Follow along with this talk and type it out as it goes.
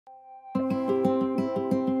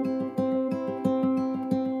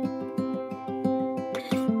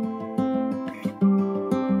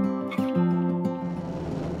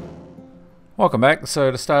Welcome back.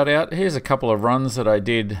 So to start out, here's a couple of runs that I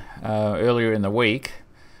did earlier in the week.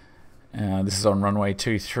 This is on runway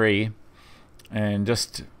 23, and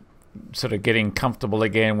just sort of getting comfortable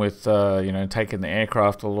again with taking the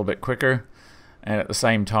aircraft a little bit quicker, and at the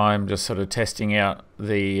same time just sort of testing out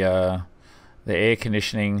the air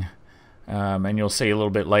conditioning. And you'll see a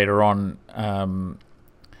little bit later on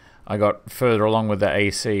I got further along with the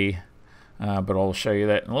AC, but I'll show you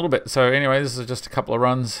that in a little bit. So anyway, this is just a couple of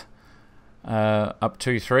runs up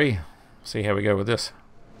 2-3. See how we go with this.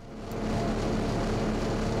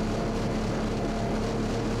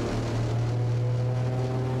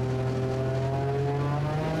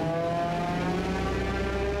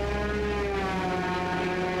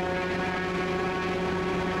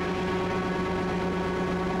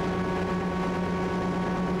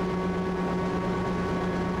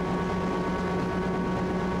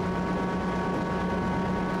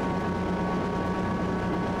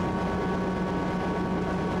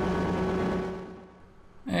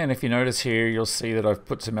 And if you notice here, you'll see that I've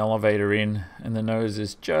put some elevator in, and the nose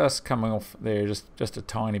is just coming off there, just a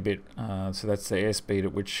tiny bit. So that's the airspeed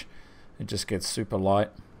at which it just gets super light.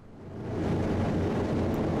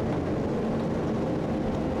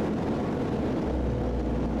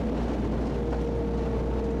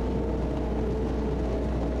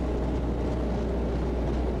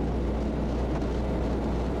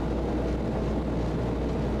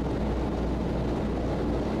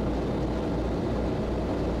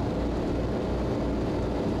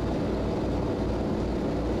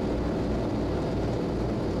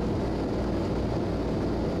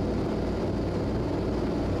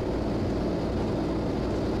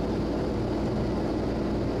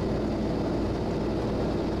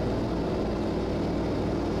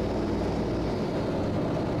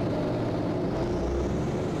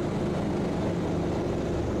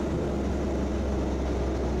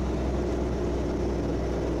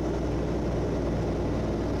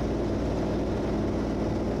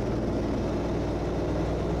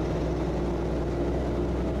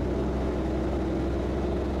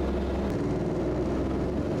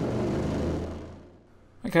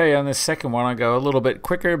 Okay, on this second one I go a little bit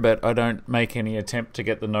quicker, but I don't make any attempt to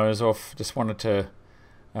get the nose off. Just wanted to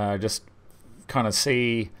just kind of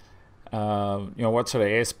see what sort of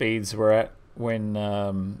airspeeds we're at when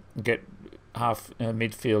get half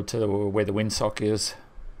midfield to where the windsock is.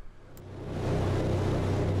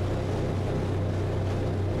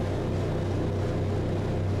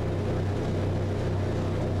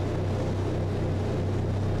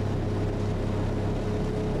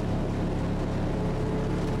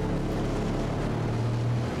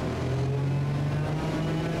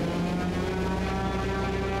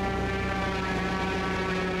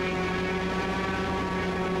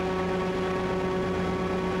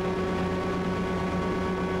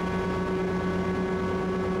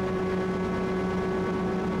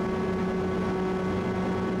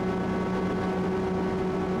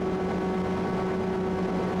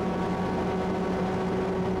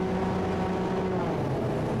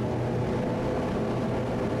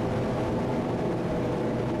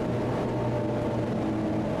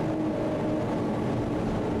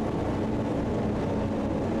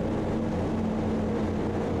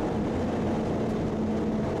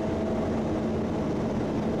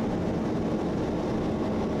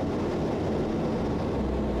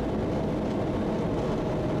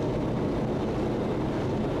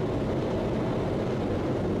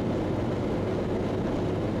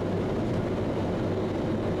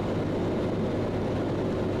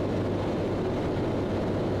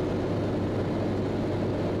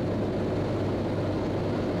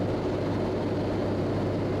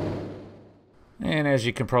 And as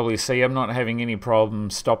you can probably see, I'm not having any problem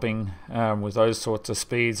stopping with those sorts of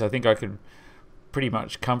speeds. I think I could pretty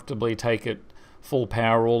much comfortably take it full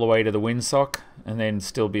power all the way to the windsock and then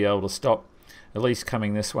still be able to stop, at least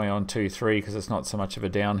coming this way on 2-3, because it's not so much of a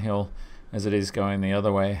downhill as it is going the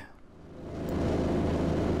other way.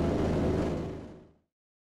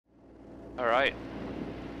 Alright,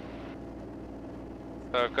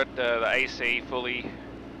 so I've got the AC fully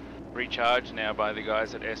recharged now by the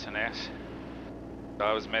guys at S&S.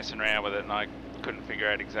 I was messing around with it and I couldn't figure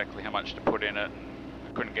out exactly how much to put in it, and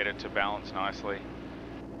I couldn't get it to balance nicely.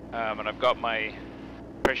 And I've got my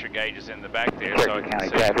pressure gauges in the back there, so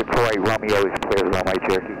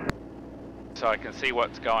I can see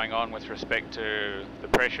what's going on with respect to the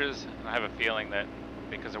pressures. And I have a feeling that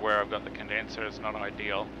because of where I've got the condenser, it's not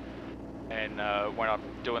ideal. And when I'm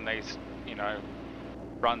doing these,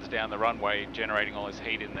 runs down the runway, generating all this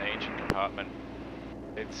heat in the engine compartment,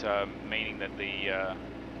 it's meaning that the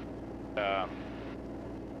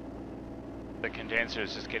condenser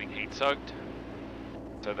is just getting heat soaked,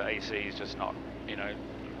 So the AC is just not, you know,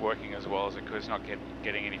 working as well as it could. It's not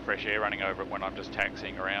getting any fresh air running over it when I'm just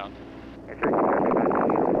taxiing around.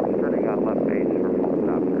 Turning on left base for full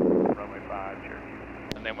stop, runway 5,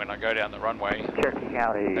 Cherokee. And then when I go down the runway, Cherokee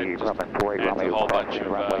County, that just runway 4, adds runway a whole 5, bunch of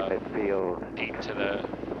runway midfield. heat to the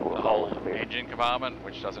whole engine compartment,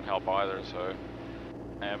 which doesn't help either. So,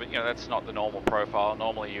 but you know, that's not the normal profile.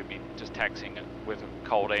 Normally you'd be just taxiing it with a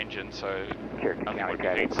cold engine, so Cherokee nothing County, would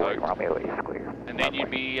be heat soaked. Romeo East clear. And then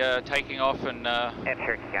you'd be taking off and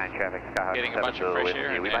Cherokee County traffic, Skyhawk getting a bunch of fresh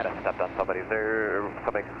air in we there. might have stepped on somebody. Is there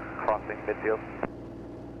somebody crossing midfield?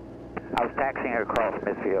 I was taxiing across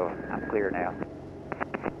midfield. I'm clear now.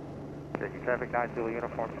 Cherokee traffic, 9 Zulu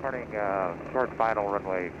uniform, turning short final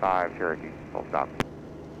runway 5, Cherokee, full stop.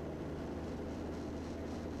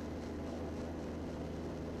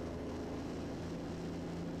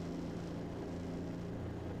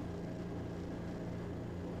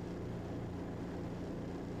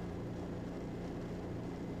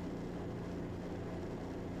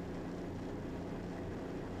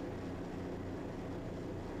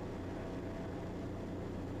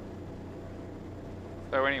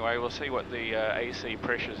 So anyway, we'll see what the AC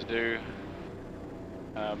pressures do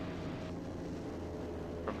from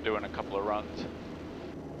doing a couple of runs.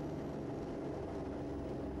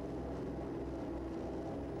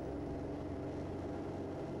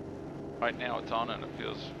 Right now it's on and it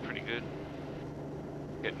feels pretty good.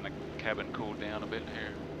 Getting the cabin cooled down a bit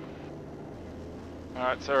here.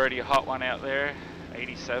 Alright, it's already a hot one out there,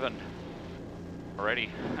 87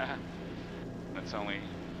 already. It's only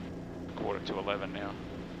 10:45 now,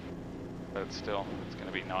 but still, it's going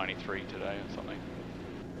to be 93 today or something.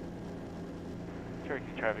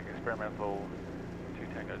 Cherokee traffic, experimental 2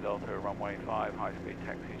 Tango Delta, runway 5, high speed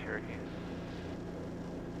taxi, Cherokee.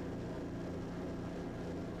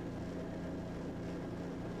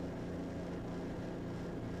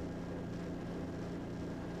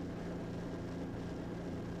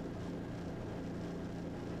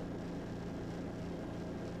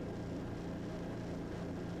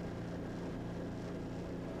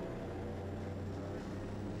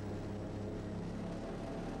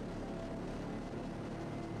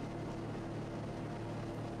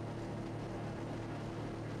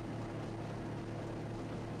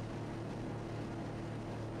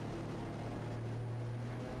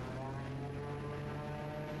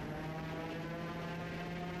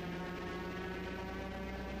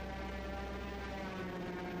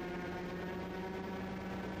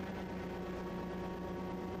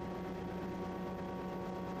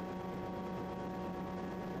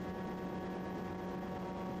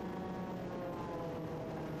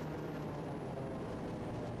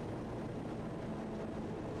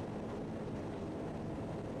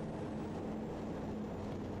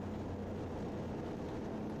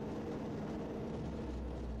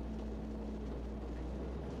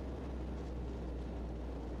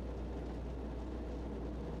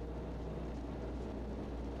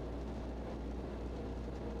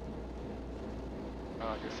 Oh,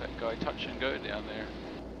 I guess that guy touch and go down there.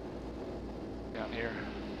 Down here.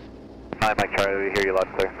 Hi, Mike Charlie, we hear you loud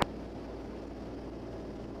and clear.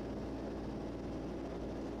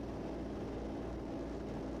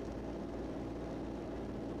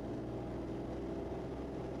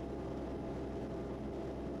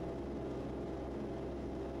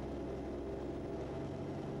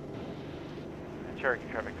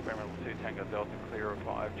 Cherokee traffic, experimental 2 Tango Delta, clear of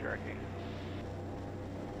 5, Cherokee.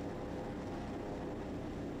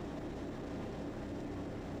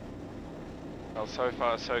 Well, so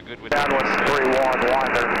far so good with Downwind 3-1,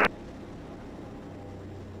 winder.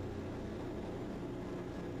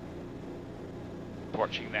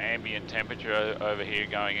 watching the ambient temperature over here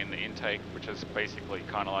going in the intake, which is basically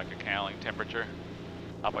kind of like a cowling temperature,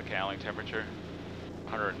 upper cowling temperature,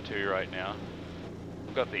 102 right now.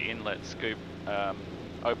 I've got the inlet scoop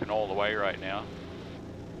open all the way right now.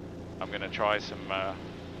 I'm going to try some,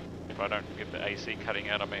 if I don't get the AC cutting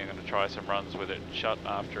out, I'm going to try some runs with it shut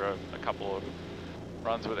after a couple of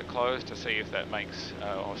runs with it closed to see if that makes,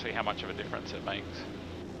 or see how much of a difference it makes.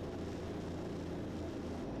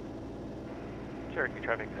 Cherokee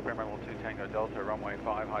traffic, experimental 2 Tango Delta, runway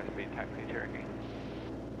 5, high speed taxi, Cherokee.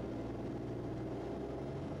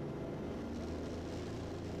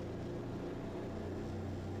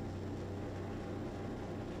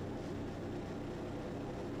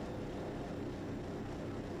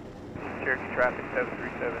 Cherokee traffic,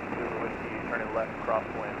 737 Zulu Whiskey, turning left,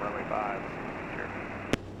 crosswind, runway 5, Cherokee.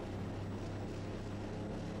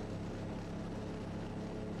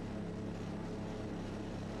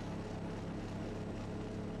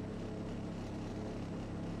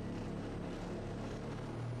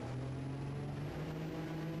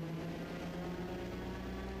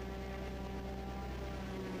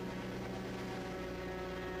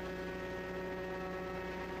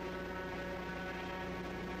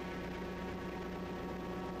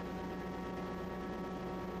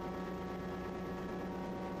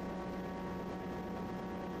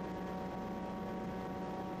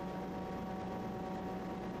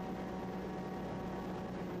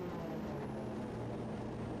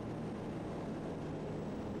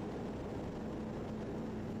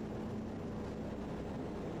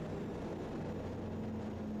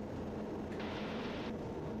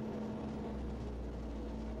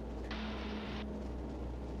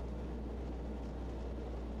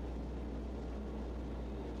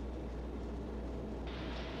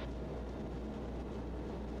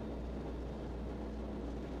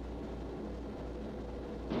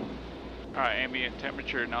 Alright, ambient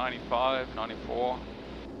temperature 95, 94.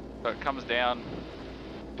 So it comes down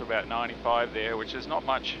to about 95 there, which is not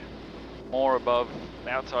much more above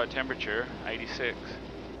outside temperature, 86.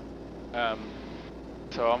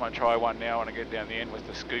 So I'm going to try one now when I get down the end with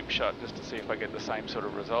the scoop shut, just to see if I get the same sort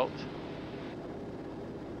of results.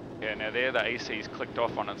 Yeah, now there the AC's clicked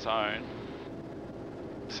off on its own.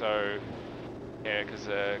 So, yeah, because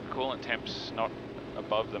the coolant temp's not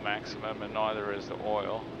above the maximum and neither is the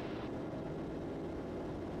oil.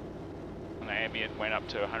 And the ambient went up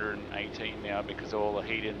to 118 now because of all the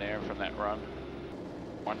heat in there from that run.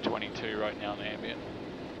 122 right now in the ambient.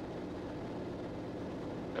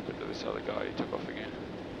 Up into this other guy, he took off again.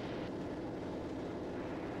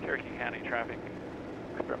 Cherokee County traffic,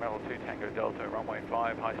 experimental 2 Tango Delta, runway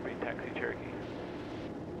 5, high-speed taxi Cherokee.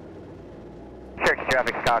 Cherokee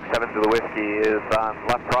traffic, Cox 7 to the whiskey is on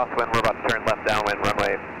left crosswind. We're about to turn left downwind,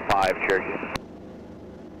 runway 5, Cherokee.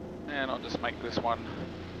 And I'll just make this one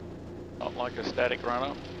not like a static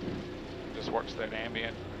run-up. Just watch that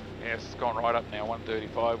ambient. Yes, it's gone right up now,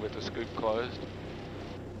 135 with the scoop closed.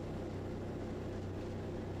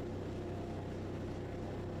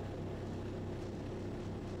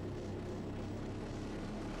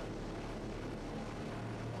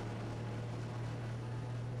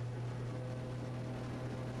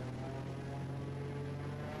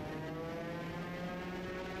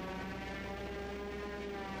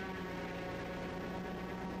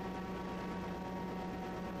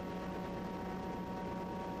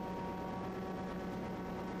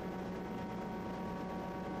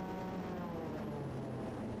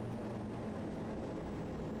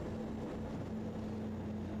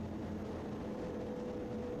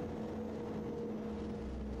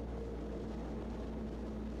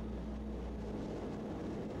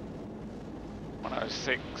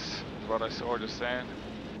 .106 is what I saw just then.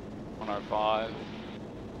 105.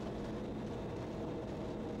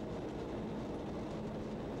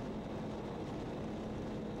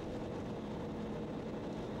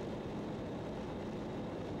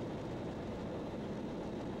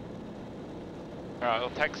 Alright, I'll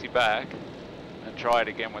taxi back and try it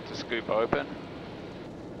again with the scoop open.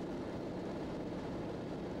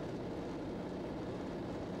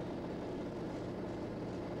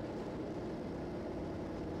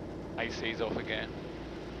 AC's off again.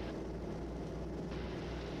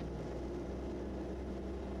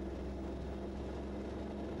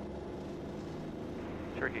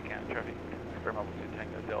 Cherokee County traffic, experimental 2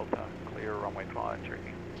 Tango Delta, clear runway 5, Cherokee.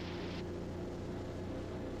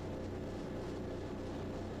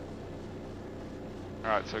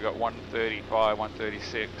 Alright, so we got 135,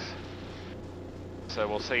 136. So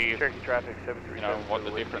we'll see, Cherokee traffic 737, you know, what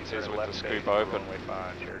the difference is with the scoop open. Runway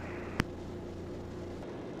 5, Cherokee.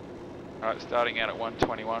 Alright, starting out at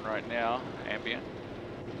 121 right now, ambient.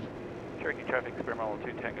 Cherokee traffic, experimental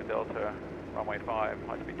 2 Tango Delta, runway 5,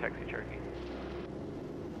 high-speed taxi Cherokee.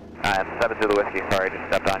 7 to the whiskey, sorry, just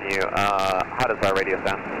stepped on you. How does our radio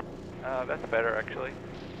sound? That's better actually.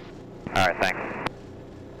 Alright, thanks.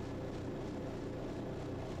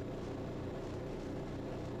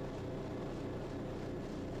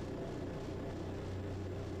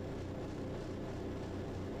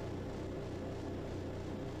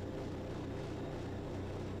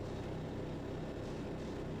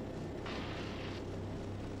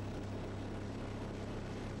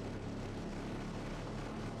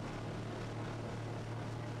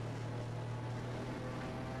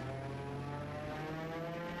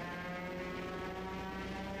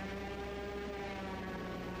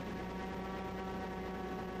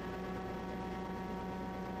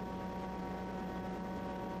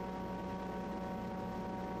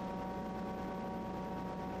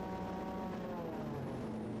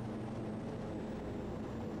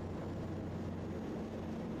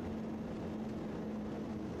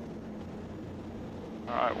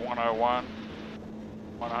 Alright, 101,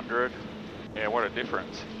 100. Yeah, what a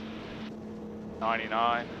difference.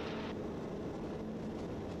 99.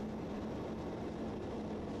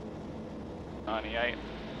 $98.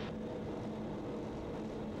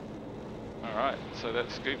 Alright, so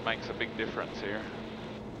that scoop makes a big difference here.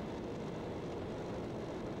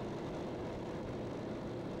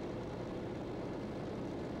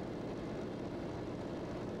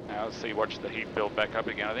 Now let's see, watch the heat build back up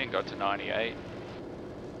again. I think it got to 98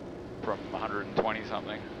 from 120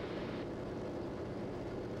 something.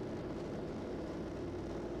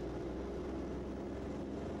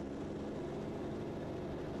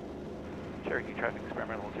 Cherokee traffic,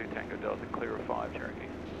 experimental 2 Tango Delta, clear of 5, Cherokee.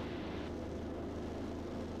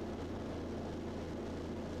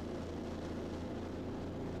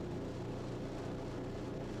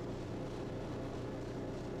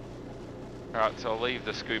 Alright, so I'll leave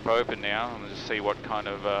the scoop open now and just see what kind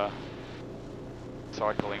of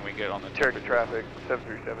cycling we get on the Cherokee temperature. traffic,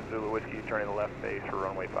 737 Zulu Whiskey, turning the left base for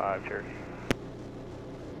runway 5, Cherokee.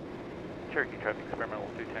 Cherokee traffic, experimental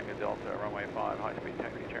 2 Tango Delta, runway 5, high speed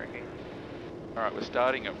taxi, Cherokee. Alright, we're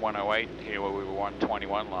starting at 108 here where we were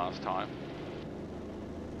 121 last time.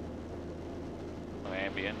 On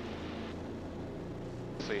ambient.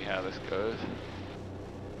 See how this goes.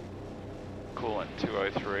 Coolant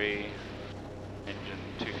 203, engine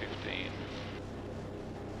 215.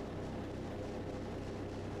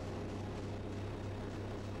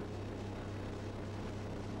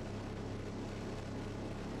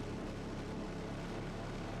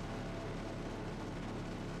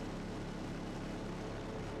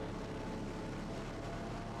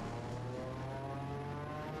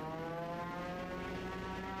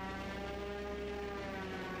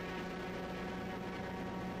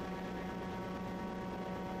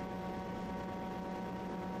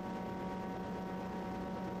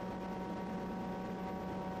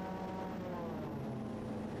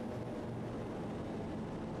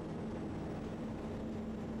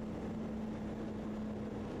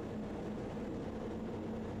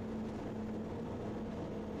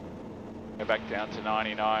 Go back down to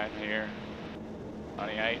 99 here,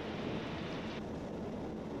 98,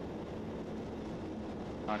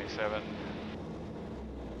 97.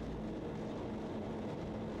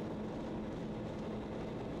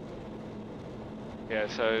 Yeah,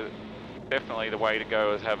 so definitely the way to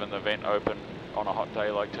go is having the vent open on a hot day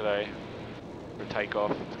like today for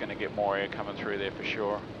takeoff. It's going to get more air coming through there for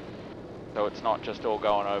sure. So it's not just all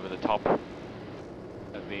going over the top of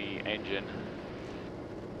the engine.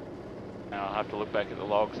 Now I'll have to look back at the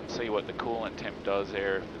logs and see what the coolant temp does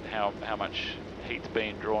there, how much heat's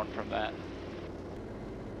being drawn from that.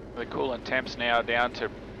 The coolant temp's now down to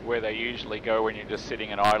where they usually go when you're just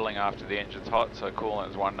sitting and idling after the engine's hot, so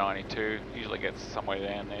coolant is 192, usually gets somewhere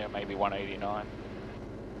down there, maybe 189.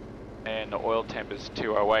 And the oil temp is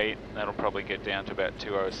 208, and that'll probably get down to about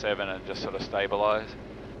 207 and just sort of stabilize.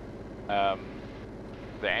 The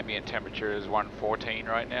ambient temperature is 114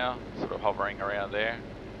 right now, sort of hovering around there.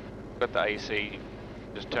 Got the AC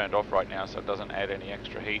just turned off right now, so it doesn't add any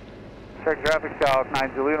extra heat. Cherokee traffic, South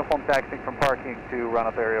 9 Zulu uniform taxiing from parking to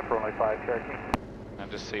run-up area for runway 5, Cherokee. And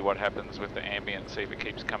just see what happens with the ambient, see if it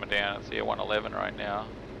keeps coming down. It's here 111 right now.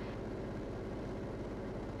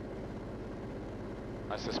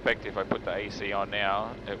 I suspect if I put the AC on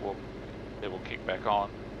now, it will kick back on,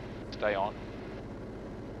 stay on.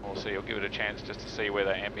 We'll see, I'll give it a chance just to see where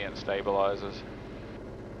the ambient stabilizes.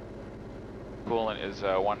 Coolant is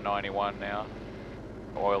 191 now,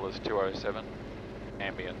 oil is 207,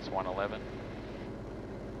 ambient's 111.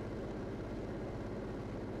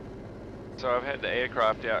 So I've had the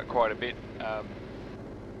aircraft out quite a bit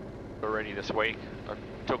already this week. I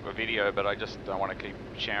took a video, but I just don't want to keep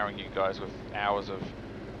showering you guys with hours of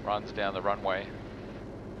runs down the runway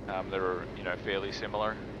that are, fairly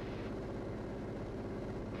similar.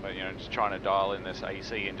 But just trying to dial in this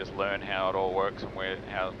AC and just learn how it all works and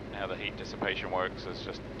how the heat dissipation works is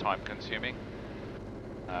just time consuming,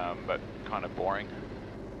 but kind of boring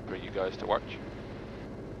for you guys to watch.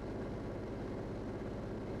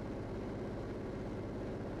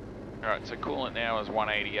 Alright, so coolant now is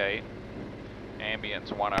 188,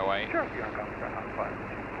 ambient's 108,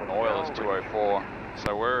 and oil is 204,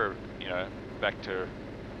 so we're, back to,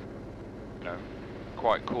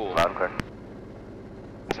 quite cool.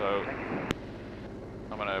 So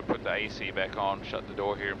I'm going to put the AC back on, shut the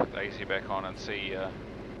door here and put the AC back on and see if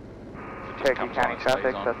it just comes on and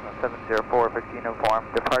stays on. Cessna 704, 15 uniform,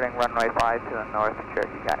 departing runway 5 to the north,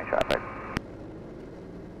 Cherokee County traffic.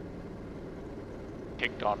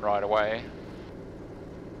 Kicked on right away.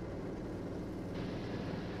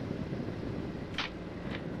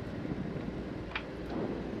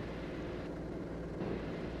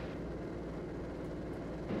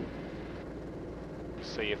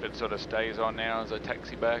 See if it sort of stays on now as I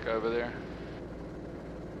taxi back over there.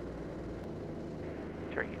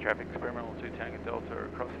 Cherokee traffic, experimental 2 Tango Delta,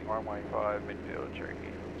 crossing runway 5, midfield,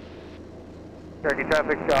 Cherokee. Cherokee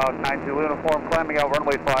traffic, 9 Zulu uniform, climbing out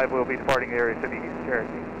runway 5, we'll be departing the area to the east,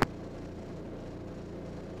 Cherokee.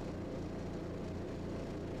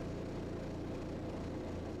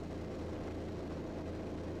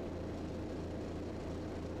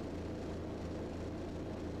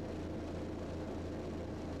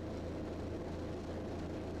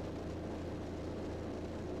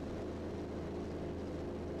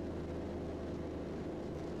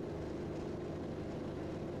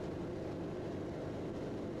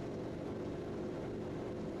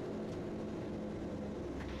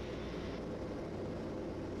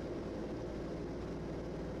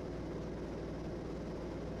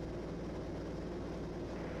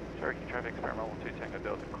 Cherokee traffic, experimental 2 Tango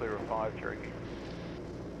Delta, clear of 5, Cherokee.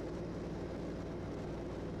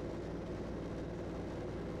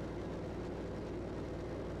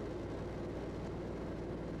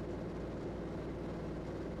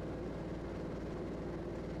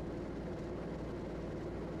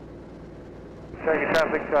 Cherokee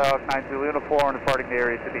traffic, 9 Zulu uniform, departing the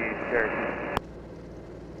area to the east, Cherokee.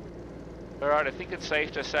 Alright, I think it's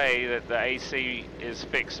safe to say that the AC is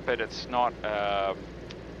fixed, but it's not,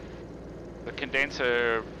 the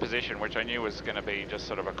condenser position, which I knew was going to be just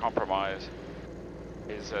sort of a compromise,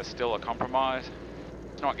 is still a compromise.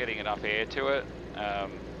 It's not getting enough air to it,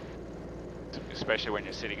 especially when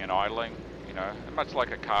you're sitting and idling, you know. Much like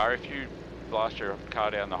a car, if you blast your car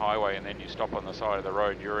down the highway and then you stop on the side of the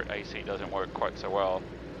road, your AC doesn't work quite so well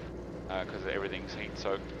because everything's heat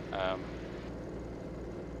soaked.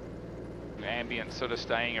 Ambient sort of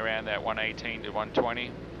staying around that 118 to 120.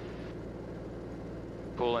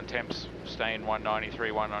 Coolant temps staying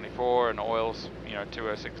 193, 194, and oils, you know,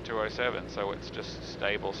 206, 207. So it's just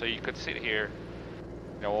stable. So you could sit here,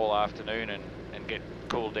 you know, all afternoon and get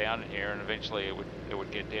cooled down in here, and eventually it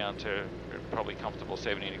would get down to probably comfortable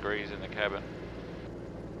 70 degrees in the cabin.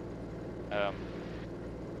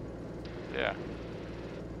 Yeah.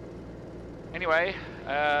 Anyway,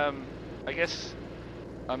 I guess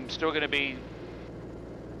I'm still going to be,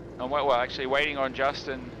 well, actually waiting on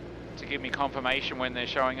Justin to give me confirmation when they're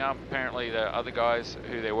showing up. Apparently the other guys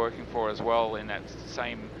who they're working for as well in that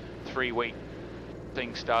same 3-week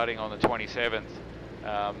thing starting on the 27th,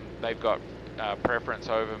 they've got preference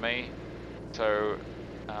over me. So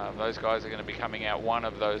those guys are going to be coming out one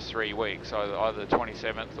of those 3 weeks, either the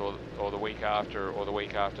 27th or the week after or the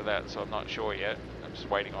week after that. So I'm not sure yet. I'm just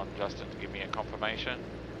waiting on Justin to give me a confirmation.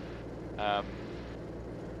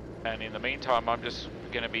 And in the meantime, I'm just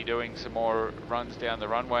going to be doing some more runs down the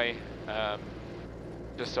runway,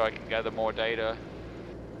 just so I can gather more data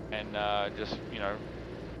and just, you know,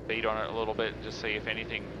 beat on it a little bit and just see if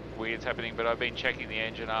anything weird's happening. But I've been checking the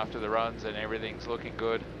engine after the runs and everything's looking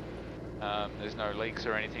good. There's no leaks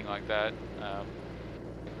or anything like that.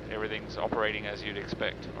 Everything's operating as you'd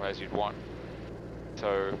expect or as you'd want.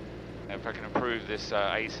 So if I can improve this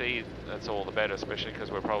AC, that's all the better, especially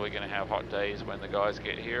because we're probably going to have hot days when the guys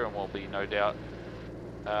get here, and we'll be no doubt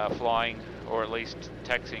flying or at least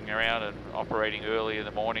taxiing around and operating early in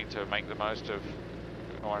the morning to make the most of,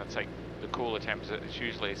 I want to take the cooler temps. It's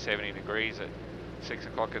usually 70 degrees at 6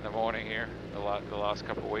 o'clock in the morning here the last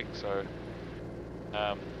couple of weeks. So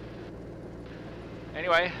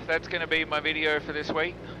anyway, that's going to be my video for this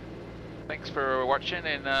week. Thanks for watching,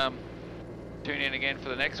 and tune in again for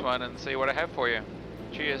the next one and see what I have for you.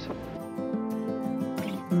 Cheers.